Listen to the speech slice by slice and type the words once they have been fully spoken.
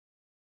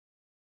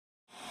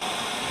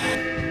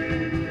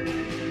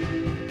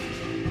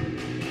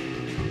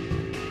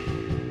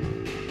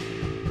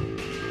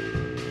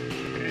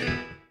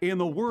In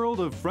the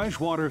world of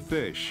freshwater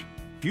fish,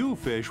 few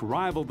fish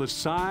rival the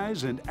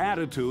size and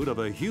attitude of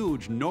a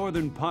huge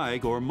northern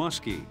pike or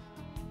muskie.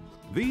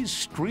 These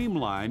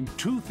streamlined,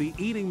 toothy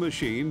eating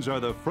machines are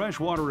the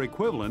freshwater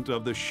equivalent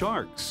of the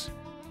sharks.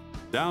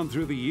 Down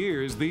through the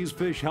years, these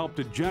fish help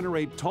to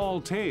generate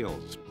tall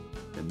tails,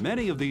 and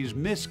many of these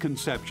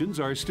misconceptions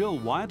are still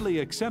widely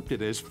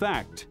accepted as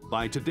fact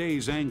by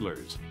today's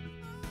anglers.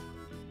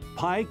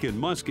 Pike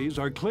and muskies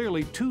are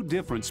clearly two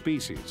different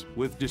species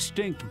with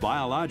distinct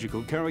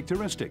biological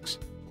characteristics.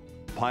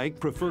 Pike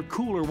prefer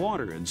cooler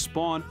water and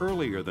spawn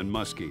earlier than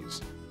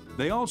muskies.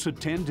 They also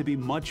tend to be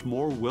much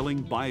more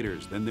willing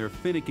biters than their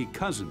finicky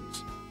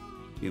cousins.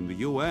 In the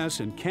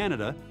US and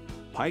Canada,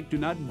 pike do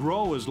not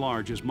grow as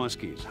large as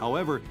muskies.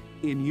 However,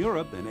 in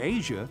Europe and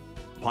Asia,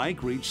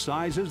 pike reach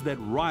sizes that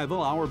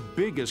rival our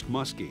biggest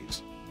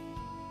muskies.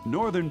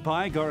 Northern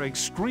pike are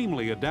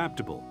extremely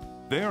adaptable,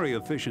 very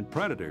efficient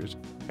predators,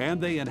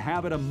 and they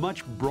inhabit a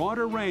much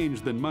broader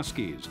range than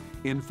muskies.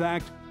 In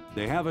fact,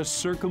 they have a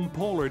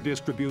circumpolar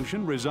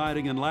distribution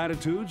residing in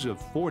latitudes of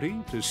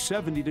 40 to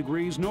 70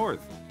 degrees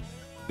north.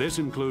 This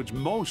includes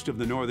most of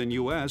the northern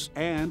US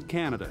and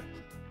Canada.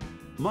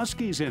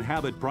 Muskies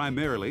inhabit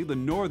primarily the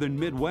northern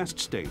Midwest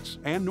states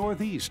and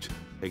Northeast,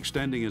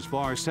 extending as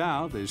far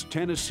south as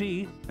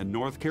Tennessee and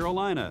North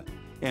Carolina,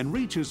 and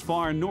reach as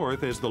far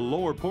north as the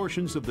lower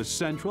portions of the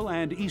central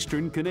and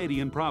eastern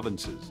Canadian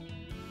provinces.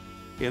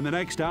 In the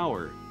next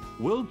hour,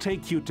 we'll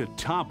take you to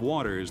top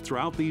waters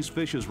throughout these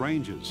fish's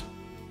ranges.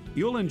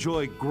 You'll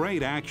enjoy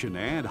great action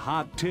and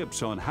hot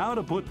tips on how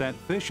to put that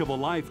fish of a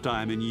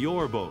lifetime in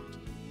your boat.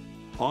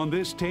 On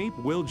this tape,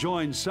 we'll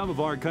join some of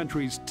our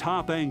country's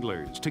top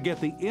anglers to get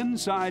the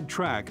inside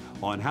track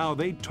on how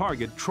they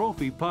target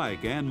trophy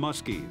pike and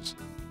muskies.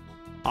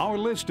 Our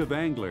list of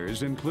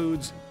anglers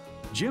includes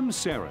Jim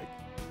Sarek,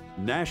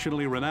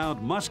 nationally renowned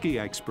muskie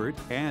expert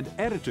and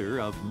editor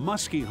of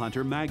Muskie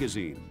Hunter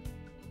magazine.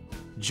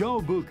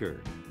 Joe Bucher,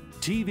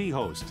 TV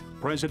host,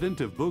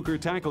 president of Bucher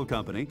Tackle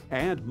Company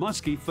and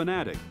muskie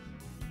fanatic.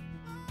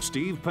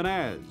 Steve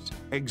Panaz,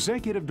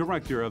 executive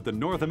director of the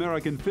North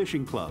American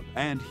Fishing Club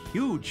and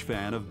huge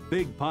fan of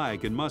big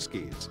pike and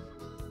muskies.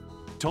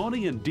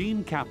 Tony and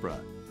Dean Capra,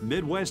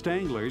 Midwest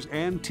anglers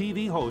and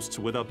TV hosts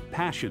with a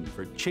passion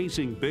for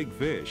chasing big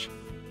fish.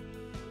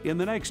 In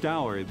the next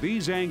hour,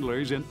 these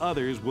anglers and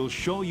others will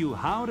show you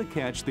how to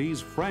catch these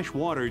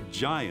freshwater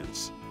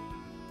giants.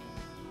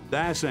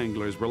 Bass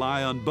anglers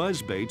rely on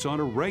buzz baits on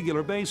a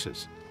regular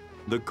basis.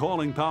 The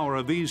calling power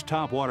of these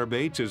topwater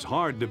baits is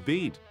hard to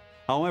beat.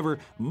 However,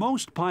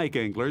 most pike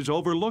anglers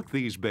overlook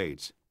these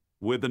baits.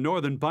 With the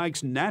northern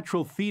pike's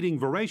natural feeding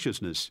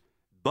voraciousness,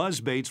 buzz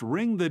baits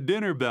ring the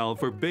dinner bell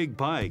for big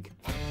pike.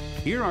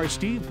 Here are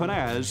Steve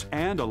Panaz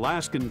and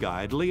Alaskan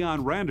guide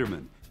Leon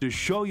Randerman to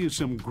show you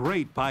some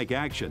great pike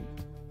action.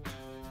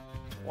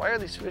 Why are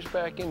these fish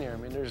back in here? I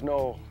mean, there's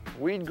no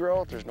weed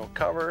growth, there's no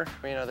cover.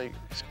 I mean, are they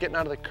getting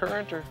out of the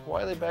current, or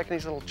why are they back in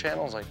these little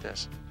channels like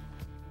this?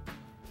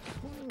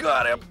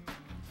 Got him.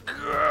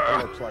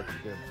 That looks like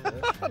a good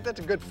fish. That's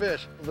a good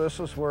fish. This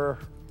is where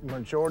the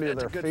majority of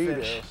their feed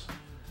fish. is.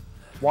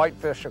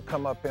 Whitefish will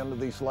come up into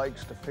these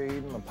lakes to feed,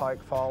 and the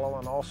pike follow,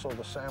 and also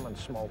the salmon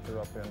smolt are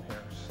up in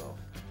here. So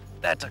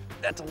that's a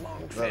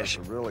long fish. That's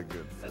a really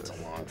good fish. That's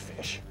a long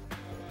fish.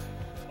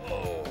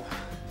 Oh,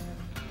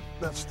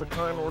 that's the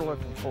kind we're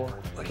looking for.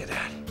 look at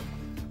that.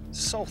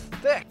 So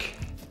thick.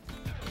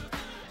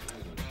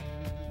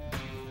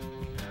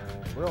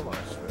 Real nice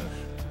fish.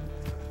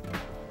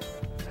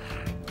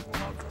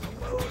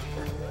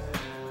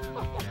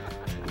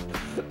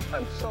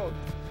 I'm soaked.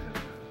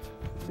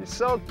 He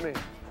soaked me.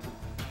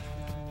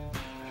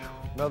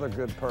 Another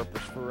good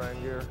purpose for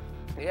rain gear.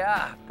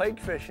 Yeah, pike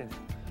fishing.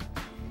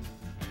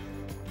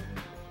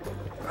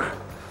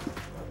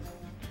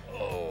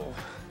 Oh.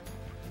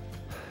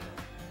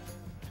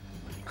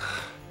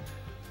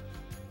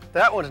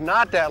 That one's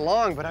not that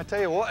long, but I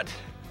tell you what,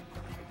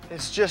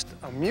 it's just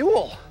a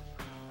mule.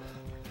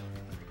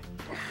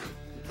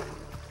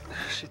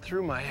 She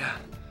threw my,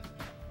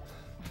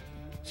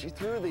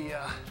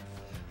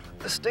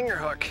 the stinger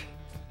hook.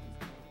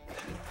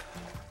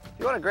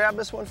 You want to grab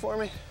this one for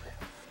me?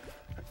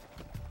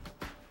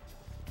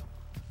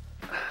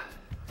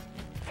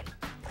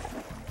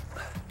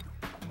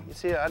 You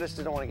see, I just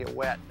didn't want to get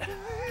wet.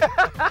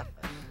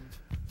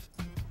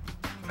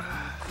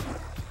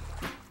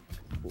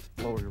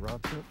 Lower your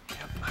rod tip.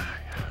 Yep,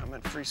 I'm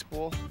in free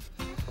spool.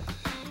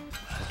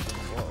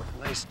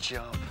 Nice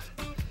jump.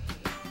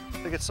 I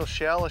think it's so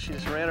shallow, she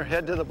just ran her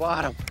head to the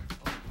bottom.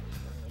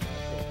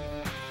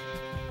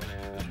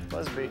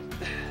 Buzzbait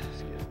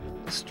is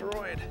getting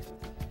destroyed.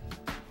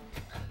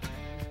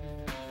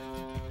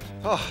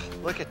 Oh,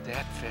 look at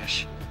that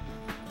fish.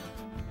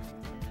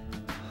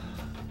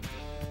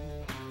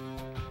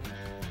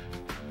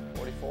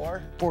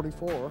 $44?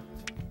 44.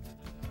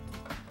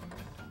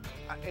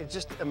 It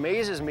just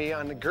amazes me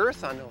on the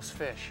girth on those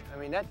fish. I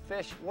mean, that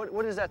fish, what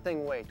does that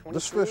thing weigh? 22?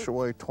 This fish will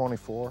weigh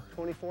 24.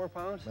 24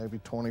 pounds? Maybe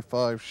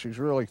 25. She's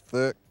really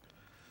thick.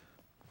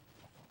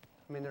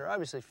 I mean, they're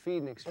obviously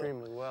feeding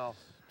extremely well.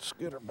 Let's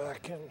get her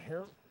back in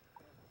here.